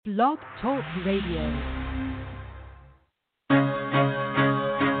Blog Talk Radio.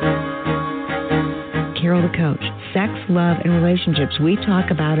 Carol the Coach. Sex, love, and relationships. We talk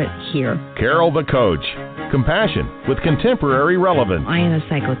about it here. Carol the Coach. Compassion with contemporary relevance. I am a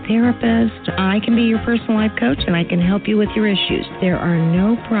psychotherapist. I can be your personal life coach, and I can help you with your issues. There are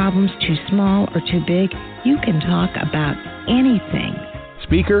no problems too small or too big. You can talk about anything.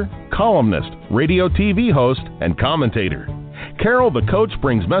 Speaker, columnist, radio TV host, and commentator. Carol the Coach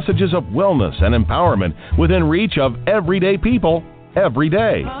brings messages of wellness and empowerment within reach of everyday people every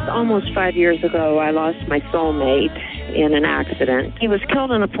day. Almost 5 years ago, I lost my soulmate in an accident. He was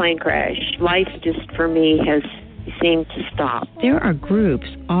killed in a plane crash. Life just, for me, has seemed to stop. There are groups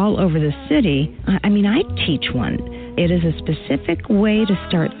all over the city. I teach one. It is a specific way to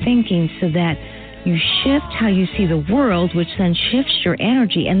start thinking so that you shift how you see the world, which then shifts your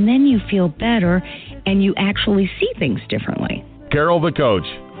energy, and then you feel better and you actually see things differently. Carol the Coach.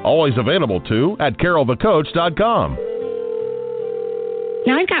 Always available too at carolthecoach.com.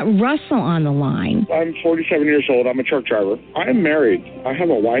 Now I've got Russell on the line. I'm 47 years old. I'm a truck driver. I'm married. I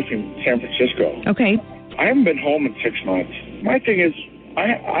have a wife in San Francisco. Okay. I haven't been home in 6 months. My thing is,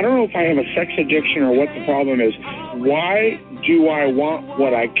 I don't know if I have a sex addiction or what the problem is. Why do I want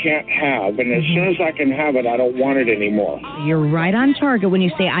what I can't have? And as soon as I can have it, I don't want it anymore. You're right on target when you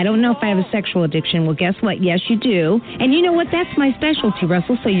say, I don't know if I have a sexual addiction. Well, guess what? Yes, you do. And you know what? That's my specialty,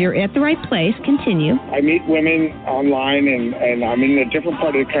 Russell. So you're at the right place. Continue. I meet women online, and I'm in a different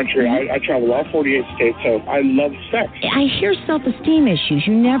part of the country. I travel all 48 states, so I love sex. I hear self-esteem issues.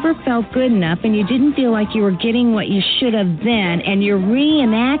 You never felt good enough, and you didn't feel like you were getting what you should have then, and you're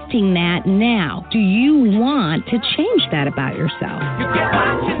reenacting that now. Do you want to change that about yourself? You get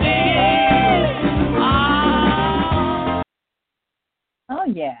what you need. Oh,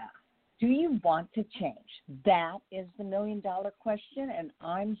 yeah. Do you want to change? That is the million-dollar question, and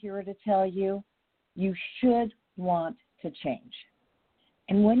I'm here to tell you, you should want to change.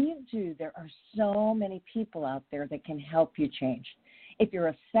 And when you do, there are so many people out there that can help you change. If you're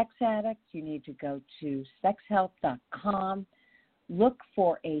a sex addict, you need to go to sexhelp.com. Look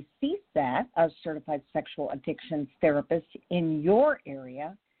for a CSAT, a certified sexual addictions therapist in your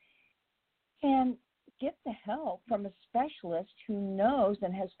area, and get the help from a specialist who knows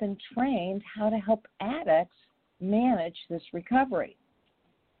and has been trained how to help addicts manage this recovery.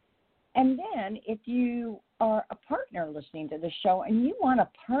 And then if you are a partner listening to the show and you want a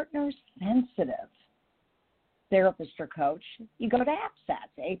partner-sensitive therapist or coach, you go to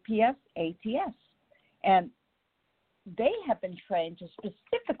APSATS, APS-ATS, and they have been trained to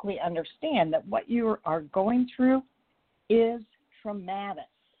specifically understand that what you are going through is traumatic.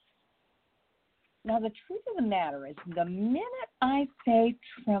 Now, the truth of the matter is the minute I say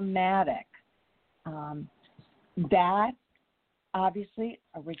traumatic, that obviously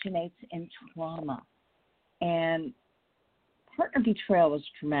originates in trauma. And partner betrayal is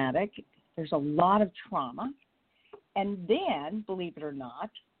traumatic. There's a lot of trauma. And then, believe it or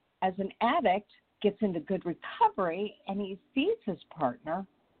not, as an addict gets into good recovery and he sees his partner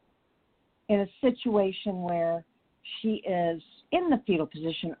in a situation where she is in the fetal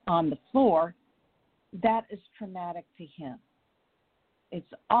position on the floor, that is traumatic to him.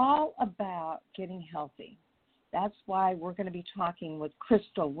 It's all about getting healthy. That's why we're going to be talking with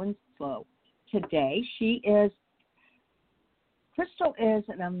Crystal Whitlow today. Crystal is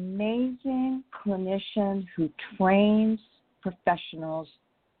an amazing clinician who trains professionals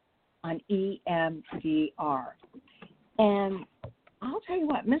on EMDR. And I'll tell you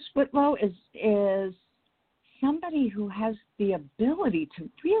what, Miss Whitlow is somebody who has the ability to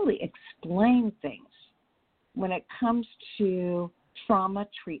really explain things when it comes to trauma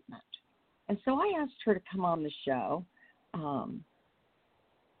treatment. And so I asked her to come on the show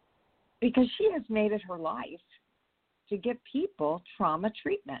because she has made it her life to give people trauma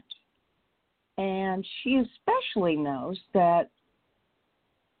treatment. And she especially knows that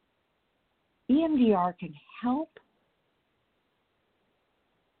EMDR can help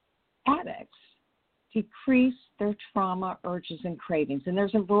addicts decrease their trauma urges and cravings. And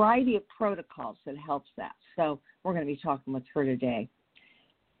there's a variety of protocols that helps that. So we're going to be talking with her today.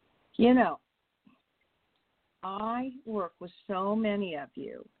 You know, I work with so many of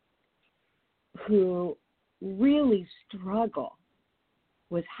you who really struggle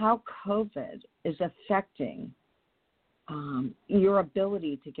with how COVID is affecting your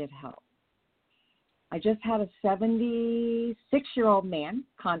ability to get help. I just had a 76-year-old man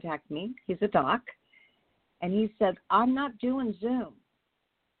contact me. He's a doc. And he said, I'm not doing Zoom.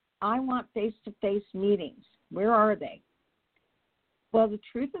 I want face-to-face meetings. Where are they? Well, the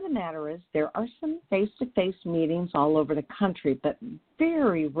truth of the matter is there are some face-to-face meetings all over the country, but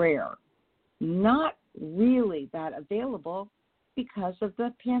very rare, not really that available because of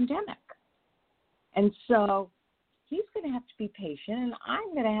the pandemic. And so he's going to have to be patient, and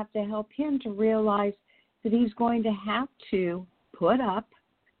I'm going to have to help him to realize that he's going to have to put up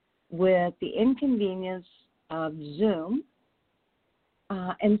with the inconvenience of Zoom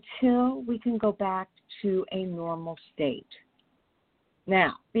until we can go back to a normal state.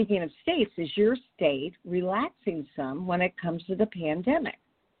 Now, speaking of states, is your state relaxing some when it comes to the pandemic?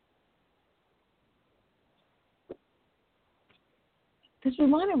 Because we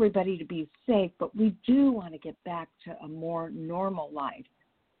want everybody to be safe, but we do want to get back to a more normal life.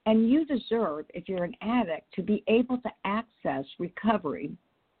 And you deserve, if you're an addict, to be able to access recovery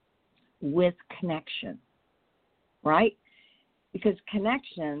with connection, right? Because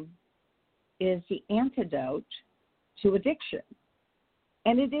connection is the antidote to addiction.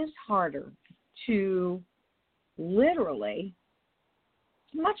 And it is harder to literally,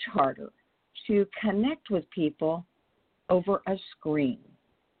 much harder to connect with people over a screen.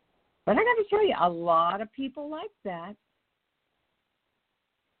 But I got to tell you, a lot of people like that.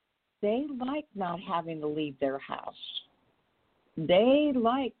 They like not having to leave their house. They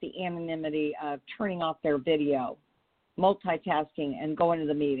like the anonymity of turning off their video, multitasking, and going to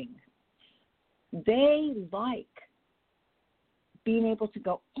the meeting. They like being able to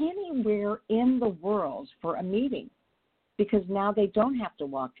go anywhere in the world for a meeting because now they don't have to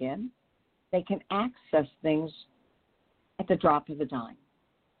walk in. They can access things at the drop of a dime.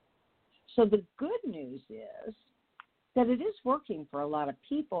 So the good news is that it is working for a lot of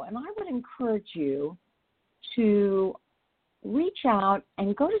people, and I would encourage you to reach out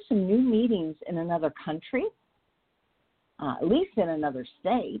and go to some new meetings in another country, at least in another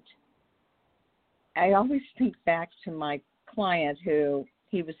state. I always think back to my client who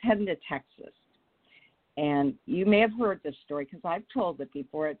he was heading to Texas, and you may have heard this story because I've told it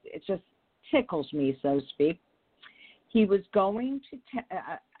before. It just tickles me, so to speak. He was going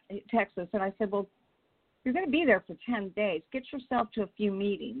to Texas, and I said, well, you're going to be there for 10 days. Get yourself to a few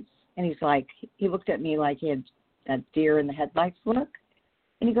meetings. And he's like, he looked at me like he had a deer in the headlights look.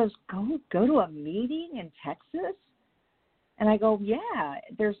 And he goes, go to a meeting in Texas? And I go, yeah,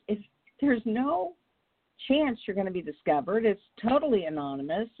 there's no chance you're going to be discovered. It's totally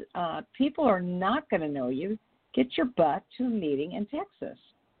anonymous. People are not going to know you. Get your butt to a meeting in Texas.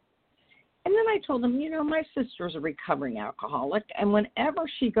 And then I told him, my sister's a recovering alcoholic, and whenever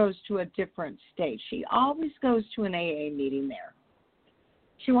she goes to a different state, she always goes to an AA meeting there.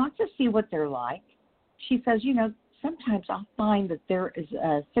 She wants to see what they're like. She says, sometimes I'll find that there is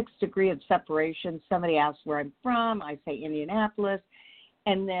a 6 degree of separation. Somebody asks where I'm from. I say Indianapolis,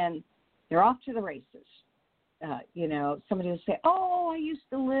 and then they're off to the races. Somebody will say, oh, I used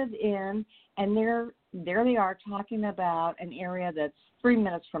to live in, and there they are talking about an area that's 3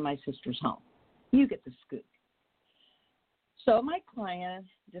 minutes from my sister's home. You get the scoop. So my client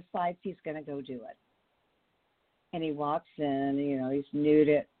decides he's going to go do it. And he walks in, he's new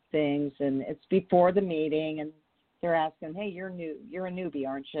to things, and it's before the meeting, and they're asking, hey, you're a newbie,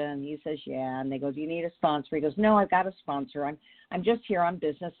 aren't you? And he says, yeah. And they go, do you need a sponsor? He goes, no, I've got a sponsor. I'm just here on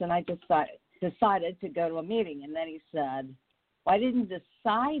business, and I decided to go to a meeting. And then he said, well, I didn't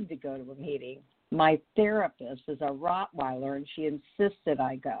decide to go to a meeting. My therapist is a Rottweiler, and she insisted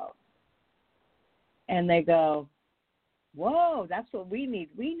I go. And they go, whoa, that's what we need.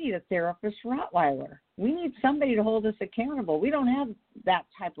 We need a therapist Rottweiler. We need somebody to hold us accountable. We don't have that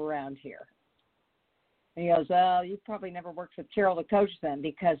type around here. And he goes, well, you probably never worked with Carol the coach then,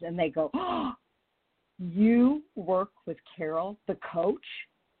 and they go, oh, you work with Carol the coach?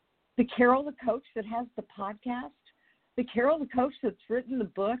 The Carol the coach that has the podcast? The Carol the coach that's written the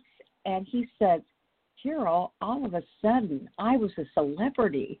books? And he said, Carol, all of a sudden, I was a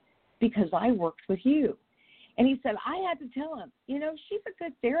celebrity because I worked with you. And he said, I had to tell him, she's a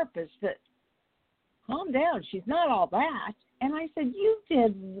good therapist, but calm down. She's not all that. And I said, you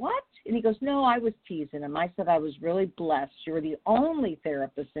did what? And he goes, no, I was teasing him. I said, I was really blessed. You were the only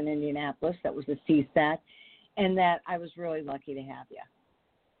therapist in Indianapolis that was a CSAT, and that I was really lucky to have you.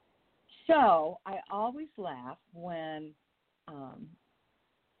 So I always laugh when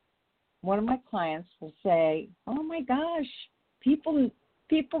one of my clients will say, oh, my gosh, people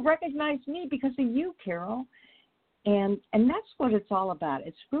recognize me because of you, Carol. And that's what it's all about.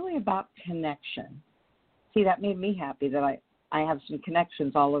 It's really about connection. See, that made me happy that I have some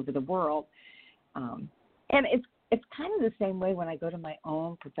connections all over the world. And it's kind of the same way when I go to my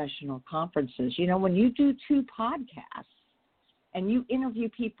own professional conferences. When you do 2 podcasts and you interview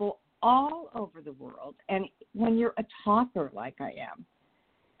people all over the world. And when you're a talker like I am,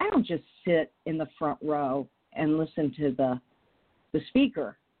 I don't just sit in the front row and listen to the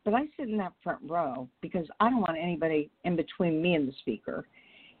speaker, but I sit in that front row because I don't want anybody in between me and the speaker.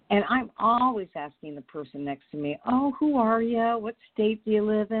 And I'm always asking the person next to me, oh, who are you? What state do you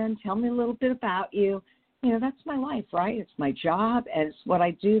live in? Tell me a little bit about you. You know, that's my life, right? It's my job, and it's what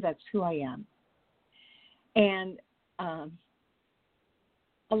I do. That's who I am. And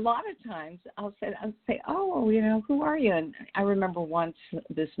a lot of times I'll say, oh, you know, who are you? And I remember once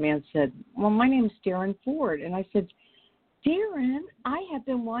this man said, well, my name is Darren Ford. And I said, Darren, I have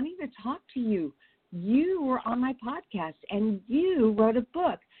been wanting to talk to you. You were on my podcast, and you wrote a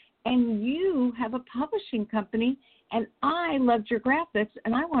book, and you have a publishing company, and I loved your graphics,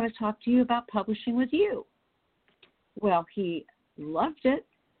 and I want to talk to you about publishing with you. Well, he loved it.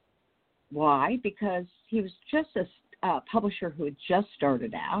 Why? Because he was just a publisher who had just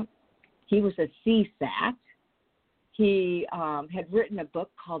started out. He was a CSAT. He had written a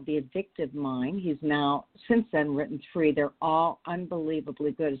book called The Addictive Mind. He's now, since then, written 3. They're all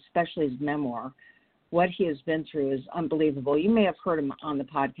unbelievably good, especially his memoir. What he has been through is unbelievable. You may have heard him on the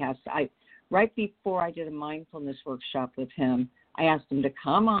podcast. Right before I did a mindfulness workshop with him, I asked him to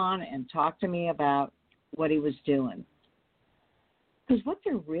come on and talk to me about what he was doing. Because what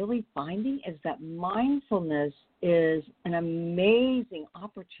they're really finding is that mindfulness is an amazing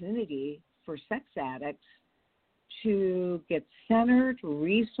opportunity for sex addicts to get centered,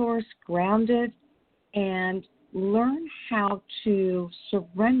 resourced, grounded, and learn how to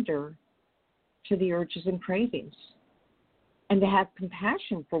surrender to the urges and cravings, and to have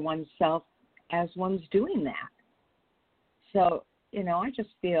compassion for oneself as one's doing that. So, you know, I just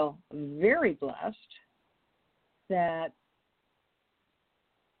feel very blessed that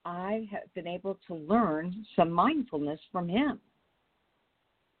I have been able to learn some mindfulness from him.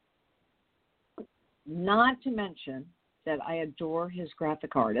 Not to mention that I adore his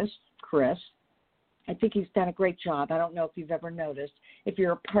graphic artist, Chris. I think he's done a great job. I don't know if you've ever noticed. If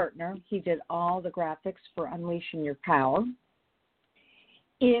you're a partner, he did all the graphics for Unleashing Your Power.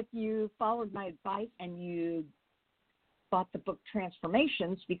 If you followed my advice and you bought the book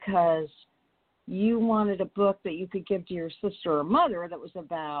Transformations because you wanted a book that you could give to your sister or mother that was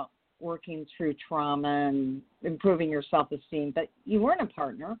about working through trauma and improving your self-esteem, but you weren't a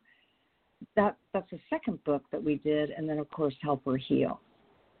partner, that's the second book that we did. And then, of course, Help or Heal,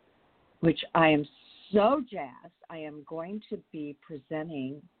 which I am so jazzed. I am going to be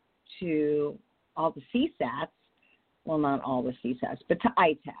presenting to all the CSATs, well, not all the CSATs, but to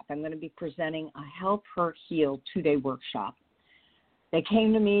ITAP. I'm going to be presenting a Help Her Heal 2-day workshop. They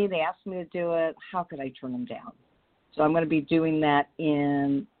came to me, they asked me to do it. How could I turn them down? So I'm going to be doing that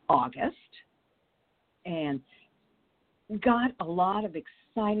in August. And got a lot of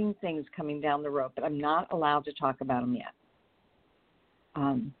exciting things coming down the road, but I'm not allowed to talk about them yet.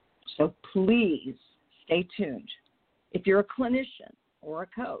 So please stay tuned. If you're a clinician or a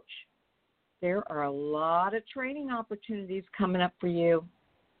coach, there are a lot of training opportunities coming up for you,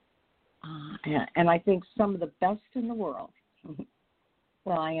 and I think some of the best in the world.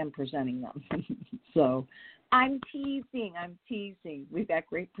 Well, I am presenting them. So I'm teasing. We've got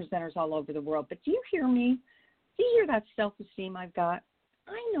great presenters all over the world, but do you hear me? Do you hear that self-esteem I've got?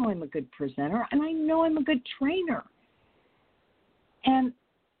 I know I'm a good presenter, and I know I'm a good trainer. And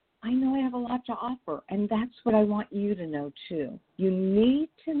I know I have a lot to offer, and that's what I want you to know, too. You need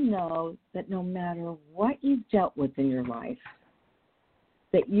to know that no matter what you've dealt with in your life,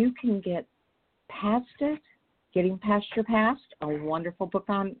 that you can get past it, Getting Past Your Past, a wonderful book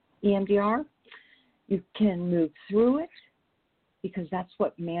on EMDR. You can move through it, because that's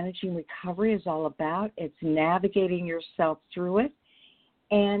what managing recovery is all about. It's navigating yourself through it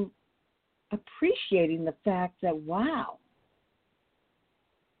and appreciating the fact that, wow,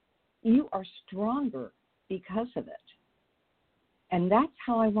 you are stronger because of it. And that's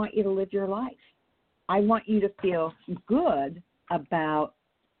how I want you to live your life. I want you to feel good about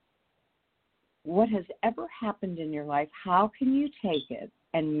what has ever happened in your life. How can you take it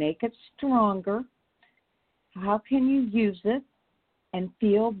and make it stronger? How can you use it and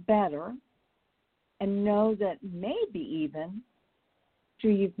feel better and know that maybe even after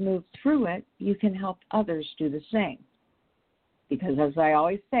you've moved through it, you can help others do the same? Because as I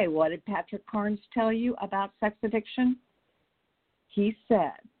always say, what did Patrick Carnes tell you about sex addiction? He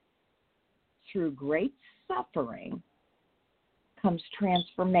said, through great suffering comes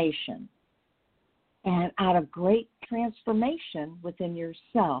transformation. And out of great transformation within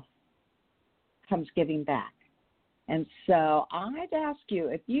yourself comes giving back. And so I'd ask you,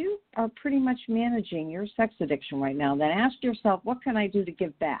 if you are pretty much managing your sex addiction right now, then ask yourself, what can I do to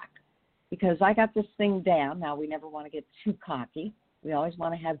give back? because I got this thing down. Now, we never want to get too cocky. We always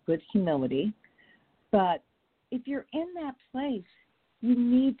want to have good humility. But if you're in that place, you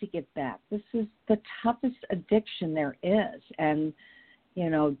need to get back. This is the toughest addiction there is. And, you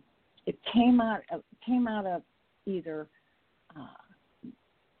know, it came out of either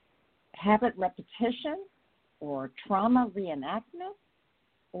habit repetition or trauma reenactment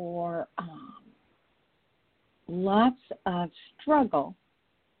or lots of struggle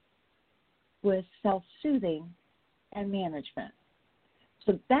with self-soothing and management.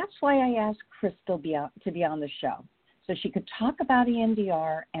 So that's why I asked Crystal to be on the show, so she could talk about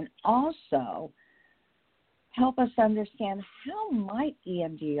EMDR and also help us understand how might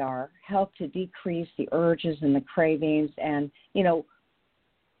EMDR help to decrease the urges and the cravings. And, you know,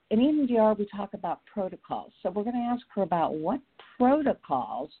 in EMDR we talk about protocols. So we're going to ask her about what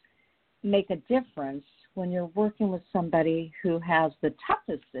protocols make a difference when you're working with somebody who has the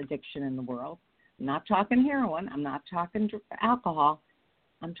toughest addiction in the world. I'm not talking heroin. I'm not talking alcohol.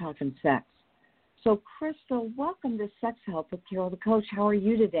 I'm talking sex. So, Crystal, welcome to Sex Help with Carol the Coach. How are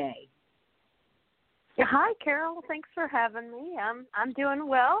you today? Hi, Carol. Thanks for having me. I'm doing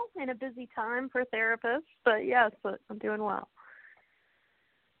well in a busy time for therapists, but yes, I'm doing well.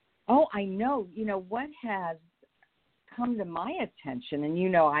 Oh, I know. You know, what has come to my attention, and you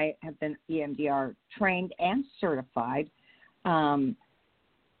know I have been EMDR trained and certified,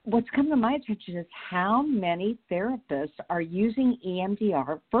 what's come to my attention is how many therapists are using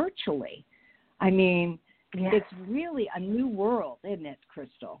EMDR virtually. I mean, It's really a new world, isn't it,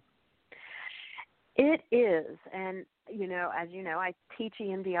 Crystal? It is. And, you know, as you know, I teach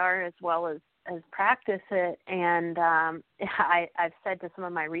EMDR as well as practice it. And I've said to some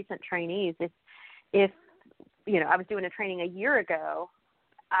of my recent trainees, if you know, I was doing a training a year ago,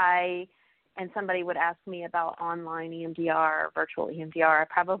 and somebody would ask me about online EMDR, virtual EMDR, I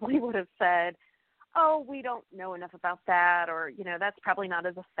probably would have said, oh, we don't know enough about that, or, you know, that's probably not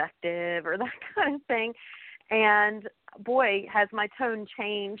as effective, or that kind of thing. And boy, has my tone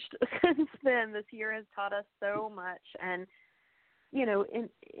changed since then. This year has taught us so much, and, you know,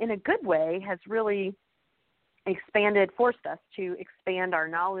 in a good way has really forced us to expand our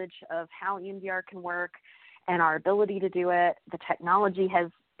knowledge of how EMDR can work and our ability to do it. The technology has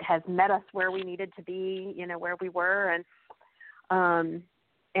met us where we needed to be, you know, where we were, and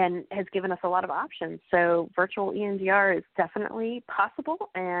has given us a lot of options. So virtual EMDR is definitely possible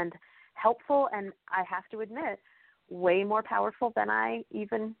and helpful, and I have to admit, way more powerful than I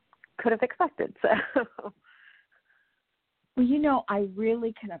even could have expected. So, well, you know, I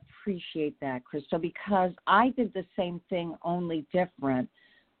really can appreciate that, Crystal, because I did the same thing, only different,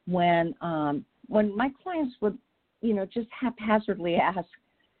 when my clients would, you know, just haphazardly ask,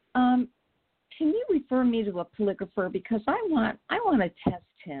 can you refer me to a polygrapher because I want to test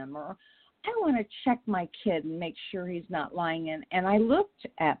him, or I want to check my kid and make sure he's not lying in. And I looked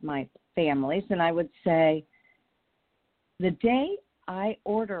at my families and I would say, the day I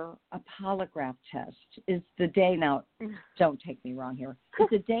order a polygraph test is the day, now don't take me wrong here, is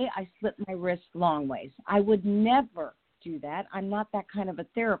the day I slip my wrist long ways. I would never do that. I'm not that kind of a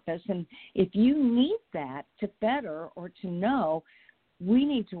therapist. And if you need that to better or to know, we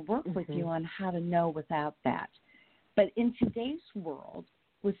need to work with you on how to know without that. But in today's world,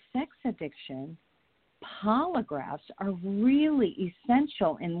 with sex addiction, polygraphs are really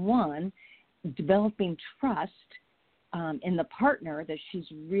essential in, one, developing trust in the partner that she's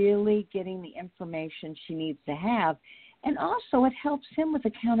really getting the information she needs to have. And also it helps him with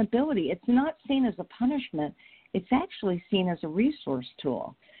accountability. It's not seen as a punishment. It's actually seen as a resource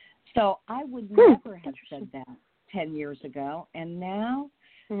tool. So I would never have said that 10 years ago. And now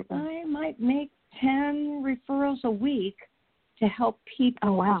I might make 10 referrals a week to help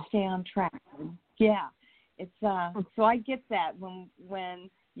people to stay on track. Yeah. It's so I get that. When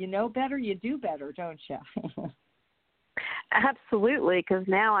you know better, you do better, don't you? Absolutely, because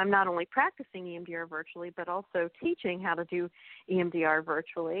now I'm not only practicing EMDR virtually, but also teaching how to do EMDR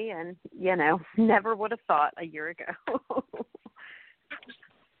virtually, and, you know, never would have thought a year ago.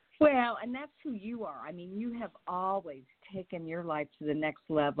 Well, and that's who you are. I mean, you have always taken your life to the next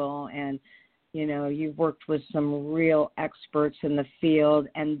level, and, you know, you've worked with some real experts in the field,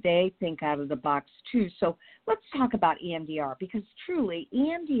 and they think out of the box, too. So let's talk about EMDR, because truly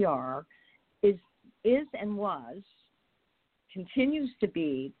EMDR is and continues to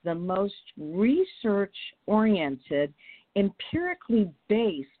be the most research-oriented, empirically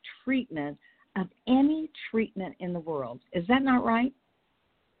based treatment of any treatment in the world. Is that not right?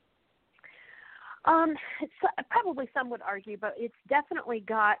 It's, probably some would argue, but it's definitely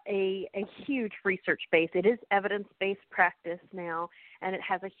got a huge research base. It is evidence-based practice now, and it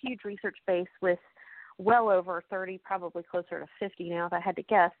has a huge research base with well over 30, probably closer to 50 now, if I had to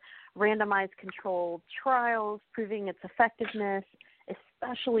guess, randomized controlled trials proving its effectiveness,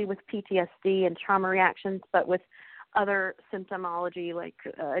 especially with PTSD and trauma reactions, but with other symptomology like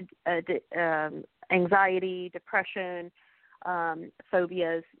anxiety, depression,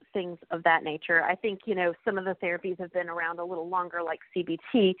 phobias, things of that nature. I think, some of the therapies have been around a little longer, like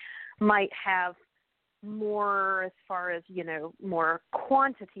CBT, might have more as far as, more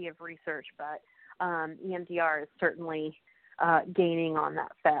quantity of research, but EMDR is certainly gaining on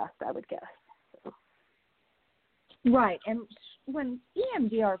that fast, I would guess. So. Right. And when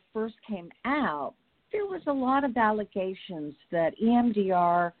EMDR first came out, there was a lot of allegations that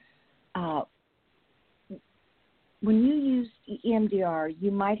EMDR, when you used EMDR,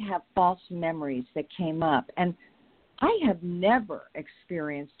 you might have false memories that came up. And I have never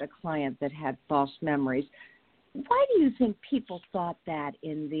experienced a client that had false memories. Why do you think people thought that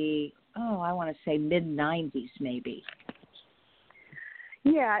in the, I want to say mid-90s maybe?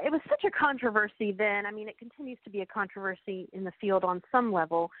 Yeah, it was such a controversy then. I mean, it continues to be a controversy in the field on some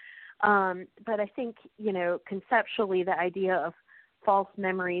level. But I think, conceptually the idea of false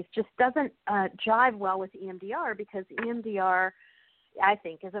memories just doesn't jive well with EMDR, because EMDR, I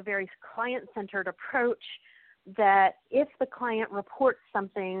think, is a very client-centered approach that if the client reports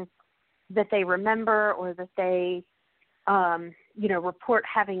something that they remember or that they, report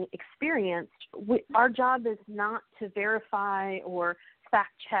having experienced, our job is not to verify or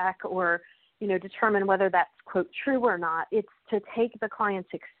fact check or, determine whether that's, quote, true or not. It's to take the client's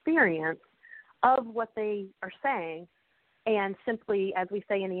experience of what they are saying and simply, as we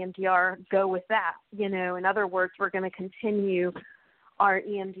say in EMDR, go with that. In other words, we're going to continue our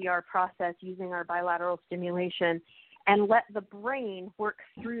EMDR process using our bilateral stimulation and let the brain work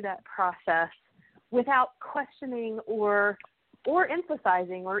through that process without questioning or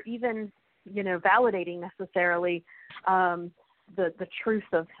emphasizing or even, validating necessarily the truth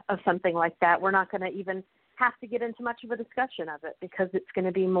of something like that. We're not going to even have to get into much of a discussion of it, because it's going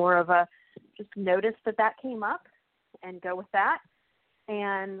to be more of a just notice that came up and go with that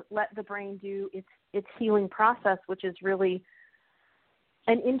and let the brain do its healing process, which is really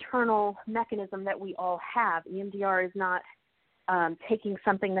an internal mechanism that we all have. EMDR is not taking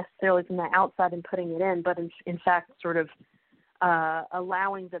something necessarily from the outside and putting it in, but in fact sort of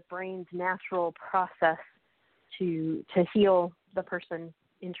allowing the brain's natural process to heal the person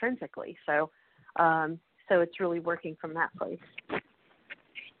intrinsically. So it's really working from that place.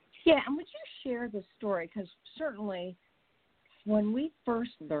 Yeah, and would you share the story? Because certainly when we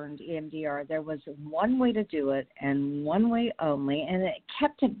first learned EMDR, there was one way to do it and one way only, and it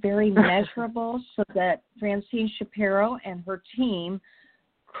kept it very measurable so that Francine Shapiro and her team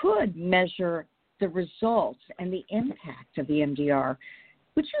could measure the results and the impact of EMDR.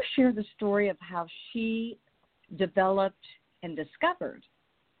 Would you share the story of how she developed and discovered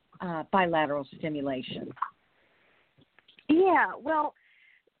bilateral stimulation? Yeah, well,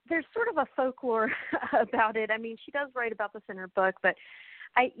 there's sort of a folklore about it. I mean, she does write about this in her book, but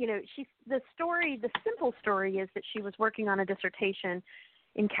the simple story is that she was working on a dissertation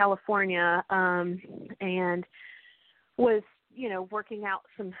in California, and was, working out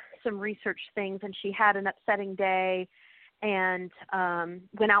some research things, and she had an upsetting day and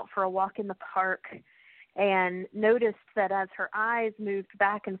went out for a walk in the park and noticed that as her eyes moved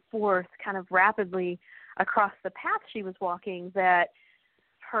back and forth kind of rapidly across the path she was walking, that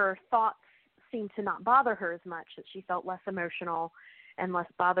her thoughts seemed to not bother her as much, that she felt less emotional and less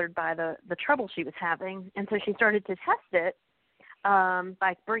bothered by the trouble she was having. And so she started to test it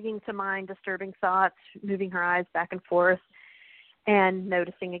by bringing to mind disturbing thoughts, moving her eyes back and forth, and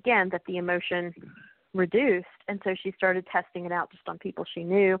noticing again that the emotion reduced. And so she started testing it out just on people she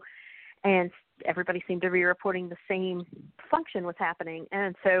knew, and everybody seemed to be reporting the same function was happening.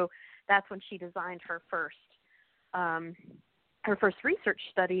 And so that's when she designed her first research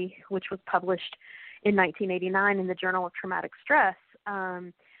study, which was published in 1989 in the Journal of Traumatic Stress.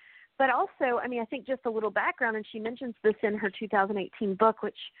 But also, I mean, I think just a little background, and she mentions this in her 2018 book,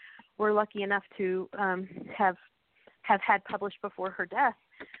 which we're lucky enough to have had published before her death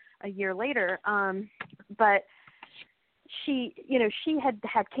a year later. But she had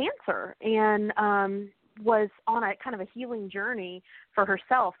cancer and was on a kind of a healing journey for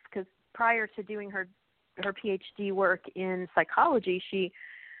herself, because prior to doing her PhD work in psychology, she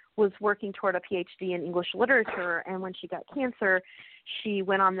was working toward a PhD in English literature. And when she got cancer, she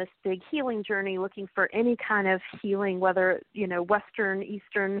went on this big healing journey looking for any kind of healing, whether, Western,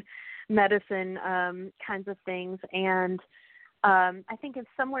 Eastern medicine kinds of things. And I think it's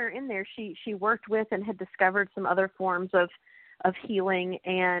somewhere in there she worked with and had discovered some other forms of healing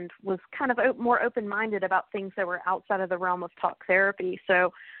and was kind of more open-minded about things that were outside of the realm of talk therapy.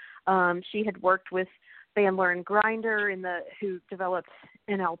 So she had worked with Bandler and Grinder who developed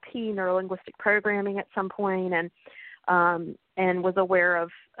NLP, neuro-linguistic programming, at some point, and was aware of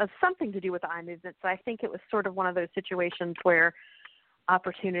something to do with eye movement. So I think it was sort of one of those situations where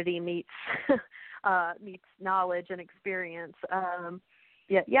opportunity meets knowledge and experience.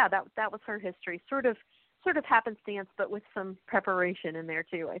 That was her history. Sort of happenstance, but with some preparation in there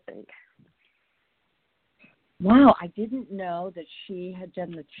too, I think. Wow, I didn't know that she had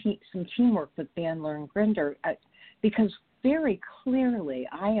done some teamwork with Bandler and Grinder, because very clearly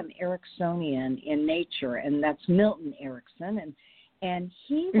I am Ericksonian in nature, and that's Milton Erickson, and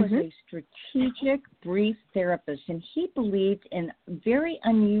he was a strategic brief therapist, and he believed in very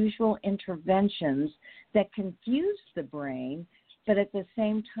unusual interventions that confused the brain, but at the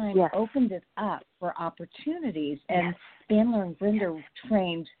same time opened it up for opportunities. And Bandler and Grinder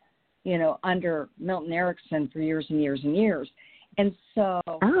trained, under Milton Erickson for years and years and years. And so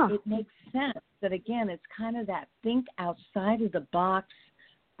it makes sense that, again, it's kind of that think outside of the box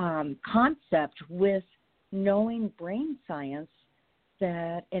concept with knowing brain science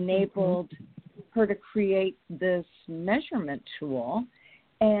that enabled her to create this measurement tool.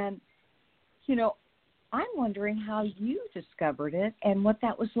 And, I'm wondering how you discovered it and what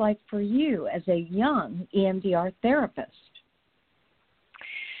that was like for you as a young EMDR therapist.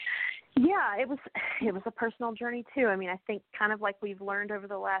 Yeah, it was a personal journey too. I mean, I think kind of like we've learned over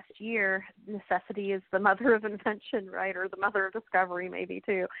the last year, necessity is the mother of invention, right? Or the mother of discovery, maybe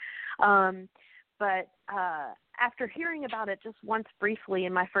too. But after hearing about it just once briefly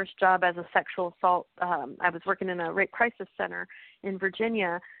in my first job as a sexual assault, I was working in a rape crisis center in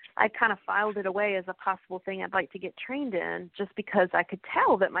Virginia. I kind of filed it away as a possible thing I'd like to get trained in, just because I could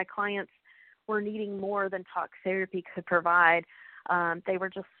tell that my clients were needing more than talk therapy could provide. They were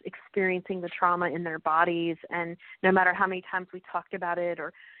just experiencing the trauma in their bodies, and no matter how many times we talked about it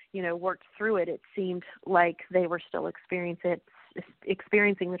or, worked through it, it seemed like they were still experiencing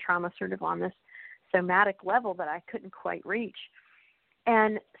the trauma sort of on this somatic level that I couldn't quite reach.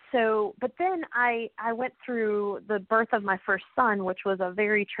 And so, but then I went through the birth of my first son, which was a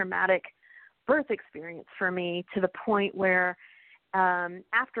very traumatic birth experience for me, to the point where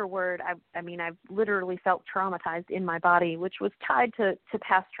afterward, I literally felt traumatized in my body, which was tied to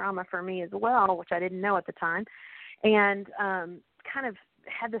past trauma for me as well, which I didn't know at the time, and kind of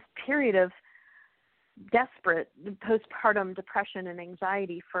had this period of desperate postpartum depression and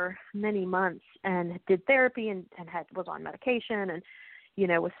anxiety for many months, and did therapy and was on medication, and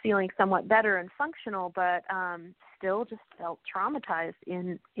was feeling somewhat better and functional, but still just felt traumatized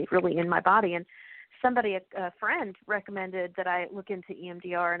in my body. And a friend recommended that I look into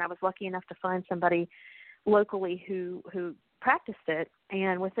EMDR, and I was lucky enough to find somebody locally who practiced it.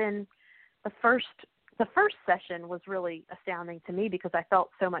 And within the first session was really astounding to me, because I felt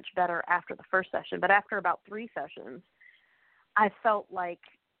so much better after the first session. But after about 3 sessions, I felt like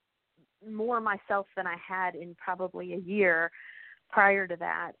more myself than I had in probably a year prior to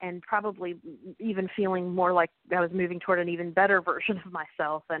that, and probably even feeling more like I was moving toward an even better version of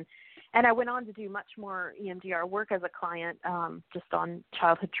myself. And I went on to do much more EMDR work as a client, just on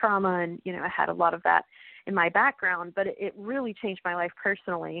childhood trauma, and I had a lot of that in my background, but it really changed my life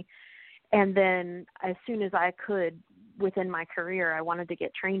personally. And then as soon as I could within my career, I wanted to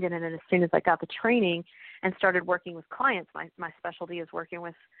get trained in it. And as soon as I got the training and started working with clients, my specialty is working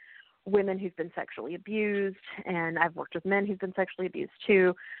with women who've been sexually abused, and I've worked with men who've been sexually abused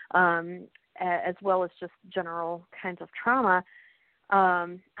too, as well as just general kinds of trauma.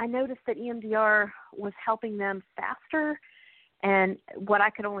 I noticed that EMDR was helping them faster, and what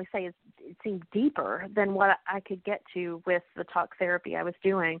I could only say is it seemed deeper than what I could get to with the talk therapy I was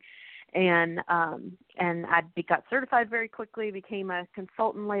doing. And I got certified very quickly, became a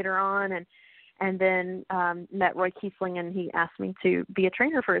consultant later on, and then met Roy Kiesling, and he asked me to be a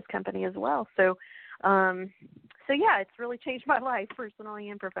trainer for his company as well. So yeah, it's really changed my life personally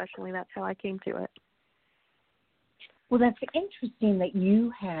and professionally. That's how I came to it. Well, that's interesting that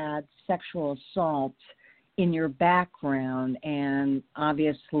you had sexual assault in your background, and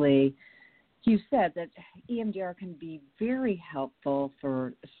obviously you said that EMDR can be very helpful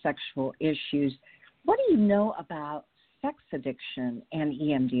for sexual issues. What do you know about sex addiction and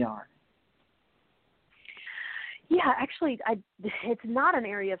EMDR? Yeah, actually, it's not an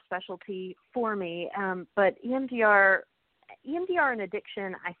area of specialty for me, but EMDR and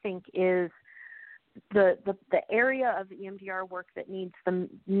addiction, I think, is the area of EMDR work that needs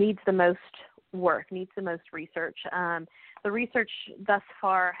the most work, needs the most research. The research thus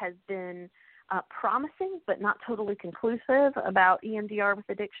far has been promising, but not totally conclusive about EMDR with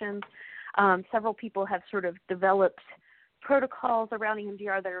addictions. Several people have sort of developed protocols around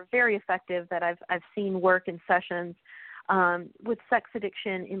EMDR that are very effective that I've seen work in sessions. With sex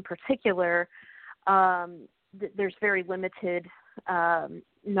addiction in particular, there's very limited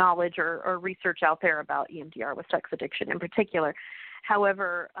knowledge or research out there about EMDR with sex addiction in particular.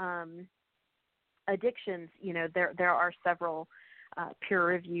 However, addictions, there are several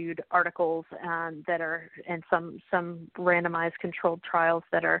peer-reviewed articles that are, and some randomized controlled trials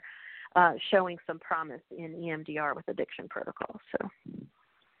that are showing some promise in EMDR with addiction protocols.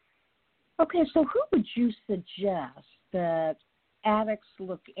 Okay, so who would you suggest that addicts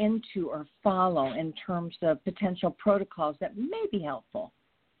look into or follow in terms of potential protocols that may be helpful?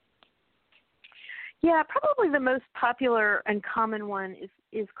 Yeah, probably the most popular and common one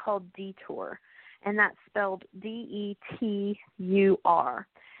is called DETOR, and that's spelled DETUR.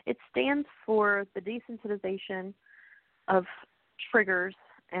 It stands for the desensitization of triggers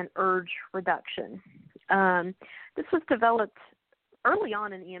and urge reduction. This was developed early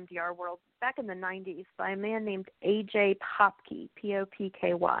on in the EMDR world, back in the 90s, by a man named A.J. Popke,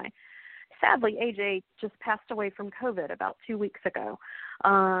 P-O-P-K-Y. Sadly, A.J. just passed away from COVID about 2 weeks ago,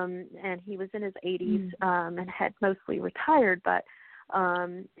 and he was in his 80s and had mostly retired, but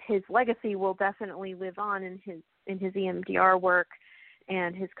his legacy will definitely live on in his EMDR work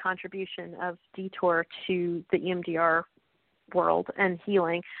and his contribution of DETOR to the EMDR world and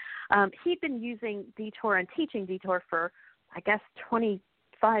healing. He'd been using DETOR and teaching DETOR for, I guess,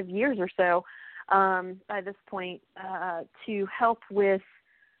 25 years or so by this point to help with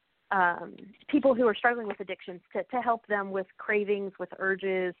people who are struggling with addictions, to help them with cravings, with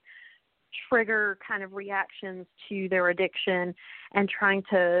urges, trigger kind of reactions to their addiction, and trying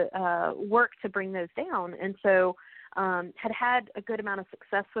to work to bring those down. And so had a good amount of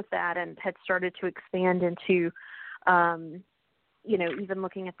success with that and had started to expand into even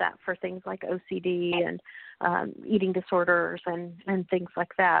looking at that for things like OCD and eating disorders and things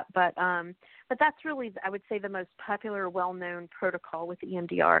like that. But that's really, I would say, the most popular, well-known protocol with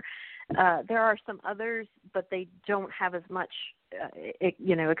EMDR. There are some others, but they don't have as much,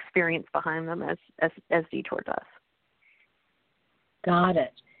 experience behind them as DETOR does. Got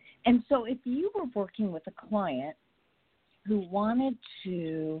it. And so if you were working with a client who wanted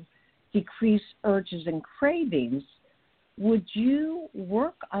to decrease urges and cravings, would you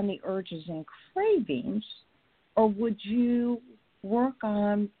work on the urges and cravings, or would you work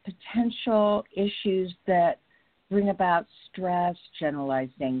on potential issues that bring about stress,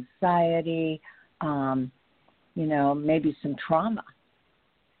 generalized anxiety, maybe some trauma?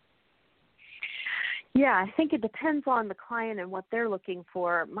 Yeah, I think it depends on the client and what they're looking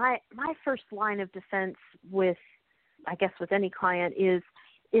for. My first line of defense with any client is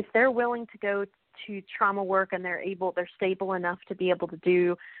if they're willing to go to trauma work and they're stable enough to be able to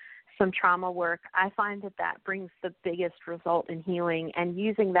do some trauma work, I find that brings the biggest result in healing. And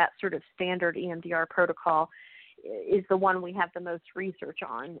using that sort of standard EMDR protocol is the one we have the most research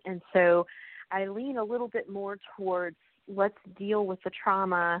on. And so I lean a little bit more towards let's deal with the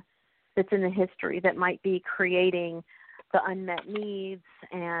trauma that's in the history that might be creating the unmet needs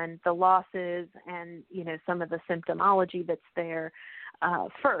and the losses and, some of the symptomology that's there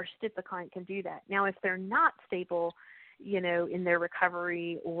first, if the client can do that. Now, if they're not stable, in their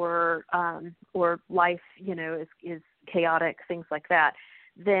recovery or life, is chaotic, things like that,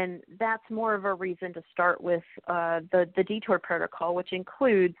 then that's more of a reason to start with the DETOR protocol, which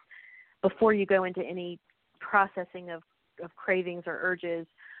includes, before you go into any processing of cravings or urges,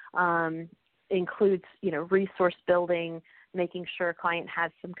 includes, resource building, making sure a client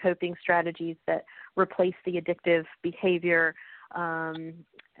has some coping strategies that replace the addictive behavior, and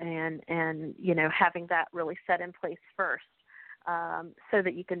having that really set in place first, so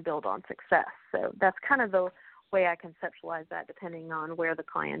that you can build on success. So that's kind of the way I conceptualize that, depending on where the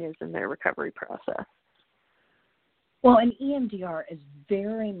client is in their recovery process. Well, and EMDR is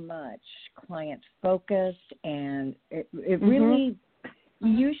very much client-focused, and it really, we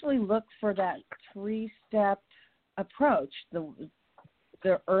usually look for that three-step approach,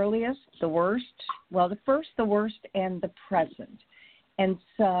 the earliest, the worst, the first, the worst, and the present. And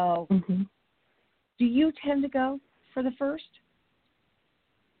so do you tend to go for the first?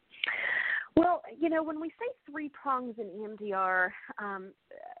 Well, when we say three prongs in EMDR,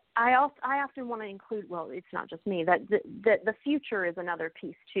 I often want to include, it's not just me, that the future is another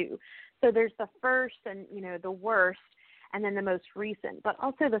piece too. So there's the first and, the worst, and then the most recent, but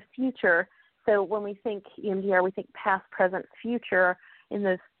also the future So when we think EMDR, we think past, present, future in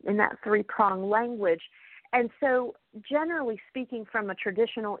that three-prong language. And so generally speaking, from a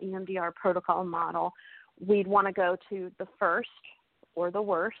traditional EMDR protocol model, we'd want to go to the first or the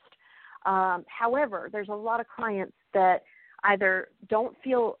worst. However, there's a lot of clients that either don't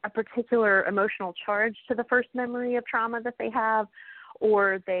feel a particular emotional charge to the first memory of trauma that they have,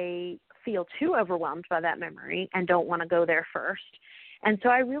 or they feel too overwhelmed by that memory and don't want to go there first. And so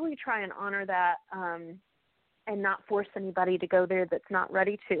I really try and honor that and not force anybody to go there that's not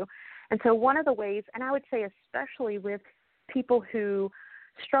ready to. And so one of the ways, and I would say especially with people who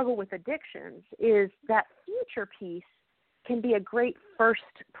struggle with addictions, is that future piece can be a great first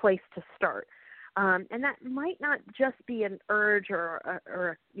place to start. And that might not just be an urge or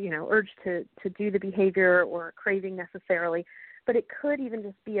urge to do the behavior or a craving necessarily, but it could even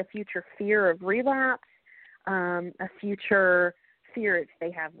just be a future fear of relapse, a future fear if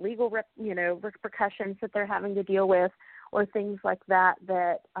they have legal repercussions that they're having to deal with, or things like that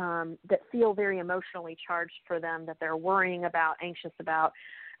feel very emotionally charged for them, that they're worrying about, anxious about.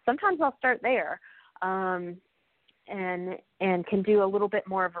 Sometimes I'll start there. And can do a little bit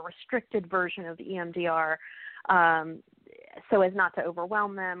more of a restricted version of the EMDR so as not to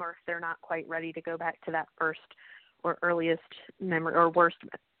overwhelm them, or if they're not quite ready to go back to that first or earliest memory or worst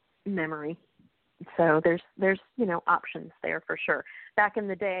memory. So there's options there for sure. Back in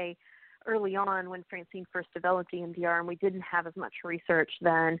the day, early on when Francine first developed EMDR and we didn't have as much research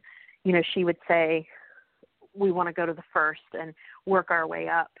then, she would say, we want to go to the first and work our way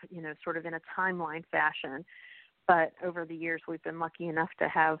up, sort of in a timeline fashion. But over the years, we've been lucky enough to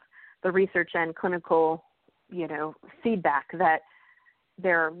have the research and clinical, feedback that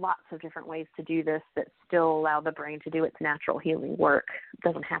there are lots of different ways to do this that still allow the brain to do its natural healing work. It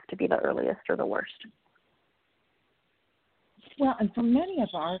doesn't have to be the earliest or the worst. Well, and for many of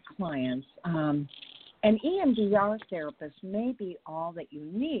our clients, an EMDR therapist may be all that you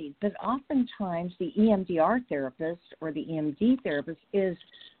need, but oftentimes the EMDR therapist or the EMD therapist is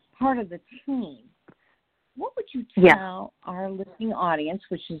part of the team. What would you tell our listening audience,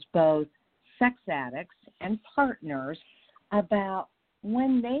 which is both sex addicts and partners, about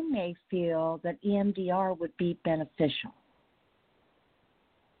when they may feel that EMDR would be beneficial?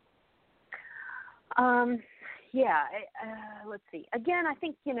 Let's see. Again, I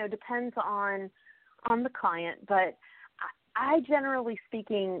think, depends on the client, but I generally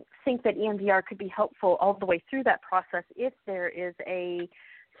speaking think that EMDR could be helpful all the way through that process if there is a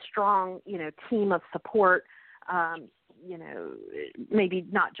strong, team of support, maybe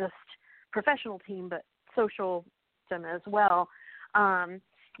not just professional team, but social system as well.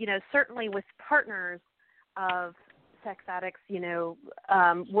 Certainly with partners of sex addicts,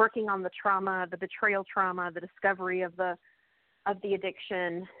 working on the trauma, the betrayal trauma, the discovery of the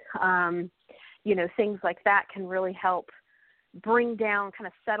addiction, things like that can really help bring down, kind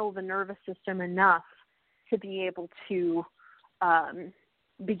of settle the nervous system enough to be able to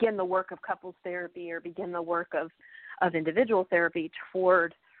begin the work of couples therapy or begin the work of individual therapy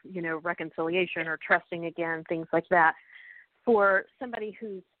toward, reconciliation or trusting again, things like that. For somebody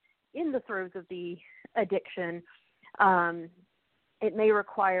who's in the throes of the addiction, it may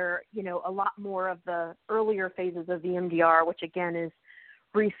require, a lot more of the earlier phases of the EMDR, which again is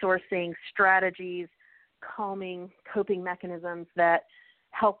resourcing strategies, calming, coping mechanisms that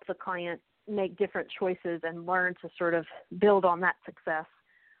help the client make different choices and learn to sort of build on that success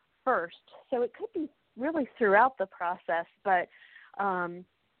first. So it could be really throughout the process, but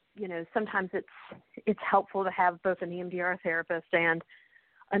sometimes it's helpful to have both an EMDR therapist and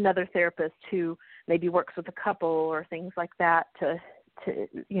another therapist who maybe works with a couple or things like that to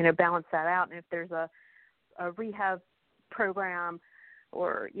balance that out. And if there's a rehab program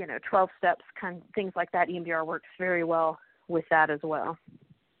or 12 steps, kind of things like that, EMDR works very well with that as well.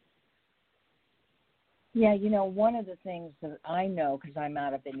 Yeah, one of the things that I know, because I'm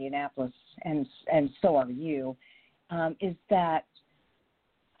out of Indianapolis and so are you, is that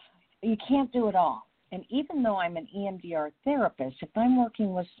you can't do it all. And even though I'm an EMDR therapist, if I'm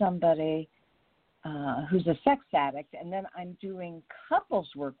working with somebody who's a sex addict and then I'm doing couples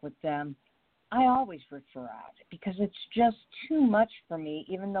work with them, I always refer out because it's just too much for me.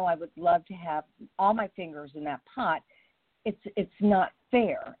 Even though I would love to have all my fingers in that pot, it's not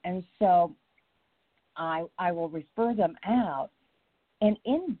fair. And so I will refer them out, and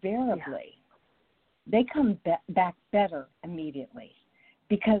invariably they come back better immediately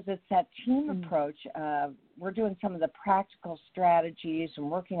because it's that team approach of we're doing some of the practical strategies and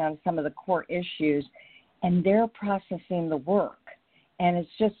working on some of the core issues, and they're processing the work. And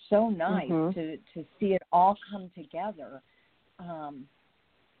it's just so nice to see it all come together.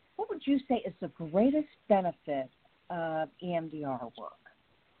 what would you say is the greatest benefit of EMDR work?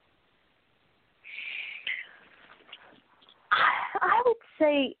 I would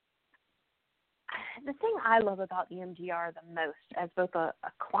say the thing I love about EMDR the most, as both a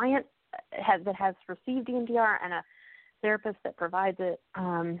client that has received EMDR and a therapist that provides it,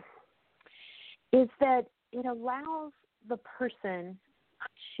 is that it allows the person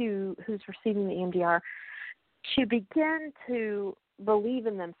who's receiving the EMDR to begin to believe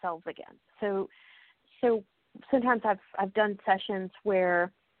in themselves again. So sometimes I've done sessions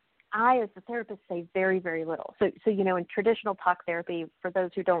where I, as the therapist, say very, very little. So in traditional talk therapy, for those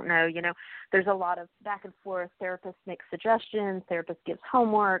who don't know, there's a lot of back and forth. Therapist makes suggestions, therapist gives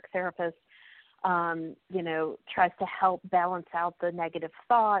homework, therapist, tries to help balance out the negative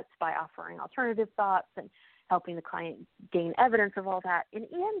thoughts by offering alternative thoughts and helping the client gain evidence of all that. In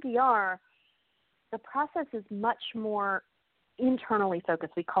EMDR, the process is much more internally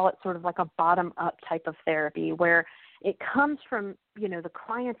focused. We call it sort of like a bottom-up type of therapy where it comes from, the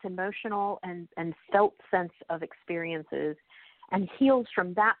client's emotional and felt sense of experiences and heals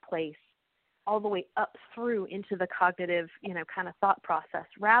from that place all the way up through into the cognitive, kind of thought process,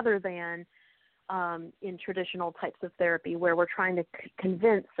 rather than in traditional types of therapy where we're trying to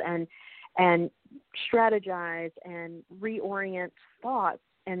convince and strategize and reorient thoughts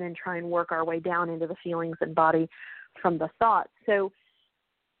and then try and work our way down into the feelings and body from the thoughts. So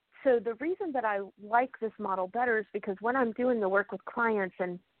the reason that I like this model better is because when I'm doing the work with clients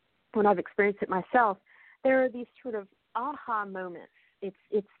and when I've experienced it myself, there are these sort of aha moments.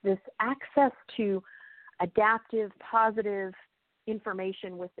 It's this access to adaptive, positive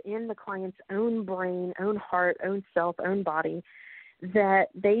information within the client's own brain, own heart, own self, own body that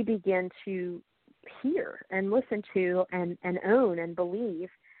they begin to hear and listen to and own and believe,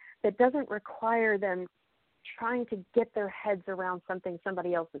 that doesn't require them trying to get their heads around something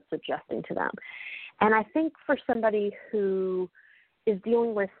somebody else is suggesting to them. And I think for somebody who is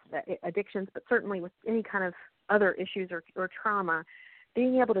dealing with addictions, but certainly with any kind of other issues or trauma,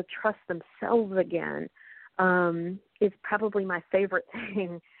 being able to trust themselves again is probably my favorite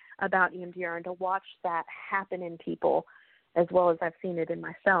thing about EMDR, and to watch that happen in people as well as I've seen it in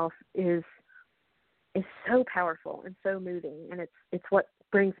myself is so powerful and so moving, and it's what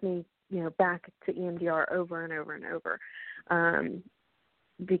brings me back to EMDR over and over and over,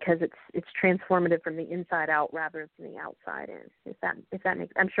 because it's transformative from the inside out rather than the outside in. If that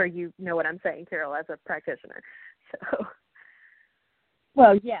makes, I'm sure you know what I'm saying, Carol, as a practitioner. So.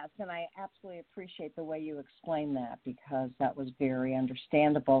 Well, yes, and I absolutely appreciate the way you explained that, because that was very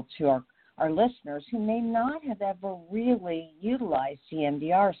understandable to our listeners who may not have ever really utilized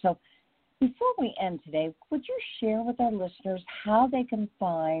EMDR. So before we end today, would you share with our listeners how they can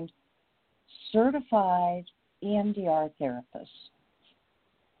find certified EMDR therapists?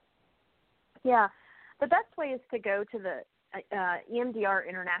 Yeah, the best way is to go to the EMDR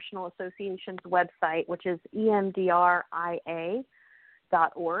International Association's website, which is emdria.org,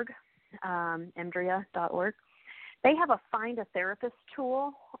 emdria.org. They have a Find a Therapist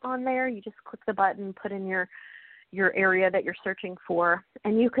tool on there. You just click the button, put in your area that you're searching for,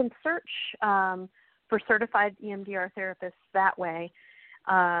 and you can search for certified EMDR therapists that way.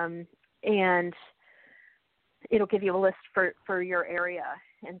 And it'll give you a list for your area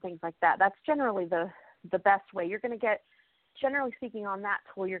and things like that. That's generally the best way. You're going to get, generally speaking, on that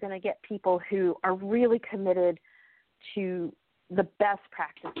tool, you're going to get people who are really committed to the best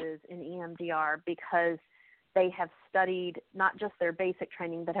practices in EMDR because they have studied not just their basic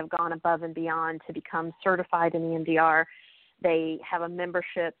training, but have gone above and beyond to become certified in EMDR. They have a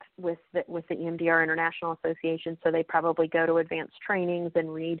membership with the EMDR International Association, so they probably go to advanced trainings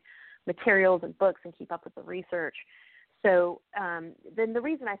and read materials and books and keep up with the research. So then the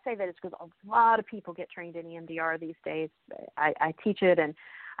reason I say that is because a lot of people get trained in EMDR these days. I teach it, and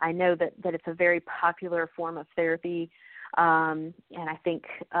I know that it's a very popular form of therapy, and I think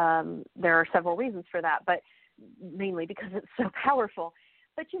there are several reasons for that, but mainly because it's so powerful.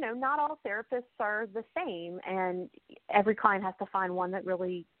 But, not all therapists are the same, and every client has to find one that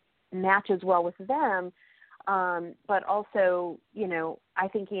really matches well with them. But also, I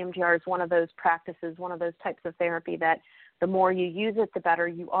think EMDR is one of those practices, one of those types of therapy that the more you use it, the better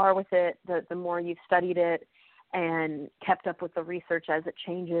you are with it, the more you've studied it and kept up with the research as it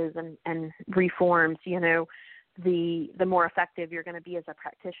changes and reforms, the more effective you're going to be as a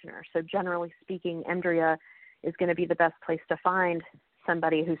practitioner. So generally speaking, EMDRIA is going to be the best place to find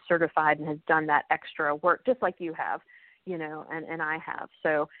somebody who's certified and has done that extra work, just like you have, and I have.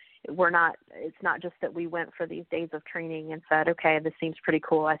 So it's not just that we went for these days of training and said, okay, this seems pretty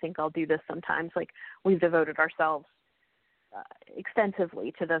cool, I think I'll do this sometimes. Like, we've devoted ourselves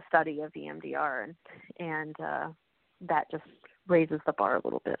extensively to the study of EMDR, and that just raises the bar a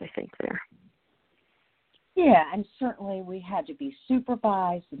little bit, I think, there. Yeah, and certainly we had to be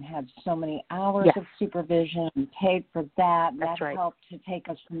supervised and had so many hours of supervision and paid for that. And That's that right. helped to take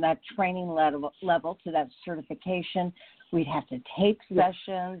us from that training level to that certification. We'd have to tape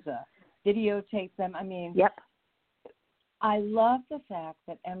sessions, videotape them. I mean, I love the fact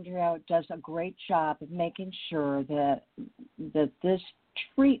that EMDR does a great job of making sure that this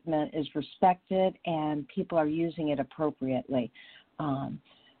treatment is respected and people are using it appropriately.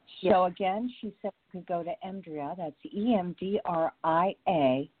 So again, she said you could go to EMDRIA, that's EMDRIA.com,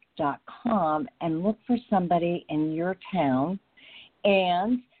 and look for somebody in your town.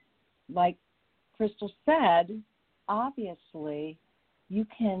 And like Crystal said, obviously you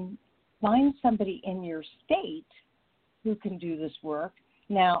can find somebody in your state who can do this work.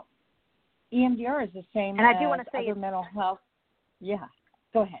 Now, EMDR is the same and as I do want to say other mental health. Yeah,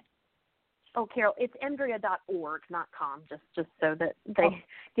 go ahead. Oh, Carol, it's emdria.org, not com, just so that they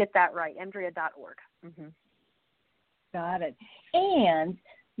get that right, emdria.org. Mm-hmm. Got it. And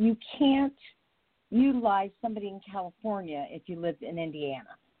you can't utilize somebody in California if you live in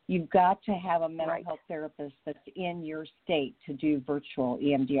Indiana. You've got to have a mental health therapist that's in your state to do virtual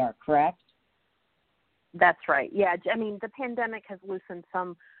EMDR, correct? That's right. Yeah, I mean, the pandemic has loosened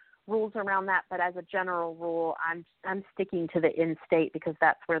some rules around that, but as a general rule, I'm sticking to the in-state because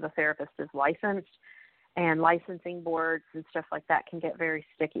that's where the therapist is licensed, and licensing boards and stuff like that can get very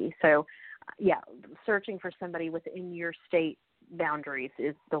sticky. So, searching for somebody within your state boundaries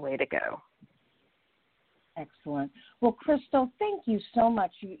is the way to go. Excellent. Well, Crystal, thank you so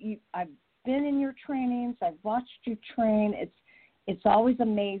much. I've been in your trainings. I've watched you train. It's always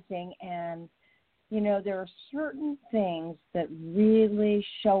amazing, and there are certain things that really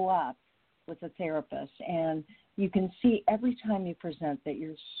show up with a therapist, and you can see every time you present that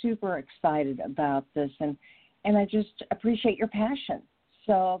you're super excited about this, and I just appreciate your passion.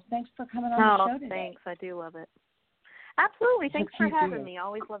 So thanks for coming on the show today. Thanks. I do love it. Absolutely. Thanks for having me.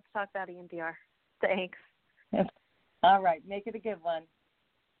 Always love to talk about EMDR. Thanks. All right. Make it a good one.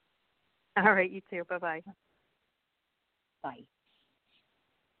 All right. You too. Bye-bye. Bye.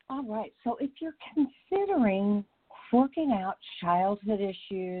 All right, so if you're considering working out childhood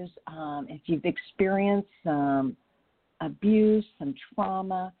issues, if you've experienced some abuse, some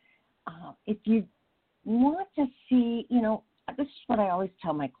trauma, if you want to see, this is what I always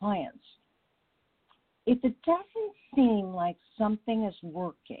tell my clients. If it doesn't seem like something is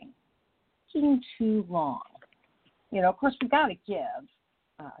working, taking too long, of course we've got to give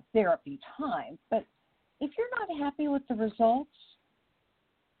therapy time, but if you're not happy with the results,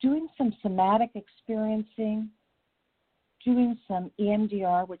 doing some somatic experiencing, doing some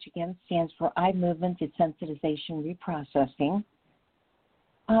EMDR, which again stands for eye movement desensitization reprocessing,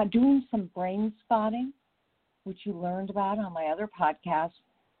 doing some brain spotting, which you learned about on my other podcast,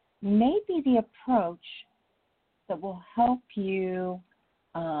 may be the approach that will help you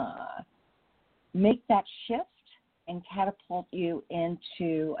make that shift and catapult you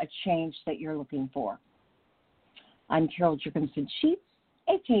into a change that you're looking for. I'm Carol Jurgensen-Sheets,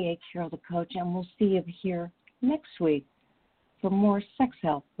 a.k.a. Carol the Coach, and we'll see you here next week for more Sex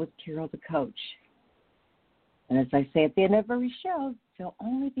Help with Carol the Coach. And as I say at the end of every show, there'll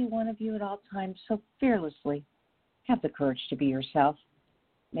only be one of you at all times, so fearlessly have the courage to be yourself.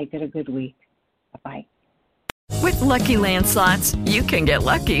 Make it a good week. Bye-bye. With Lucky Land Slots, you can get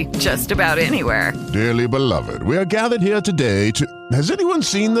lucky just about anywhere. Dearly beloved, we are gathered here today to... Has anyone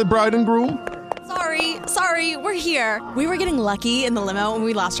seen the bride and groom? Sorry, we're here. We were getting lucky in the limo and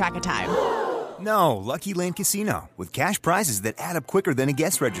we lost track of time. No, Lucky Land Casino, with cash prizes that add up quicker than a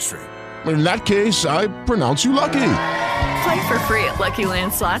guest registry. In that case, I pronounce you lucky. Play for free at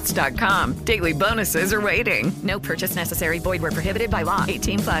LuckyLandSlots.com. Daily bonuses are waiting. No purchase necessary. Void where prohibited by law.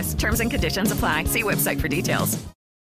 18+. Terms and conditions apply. See website for details.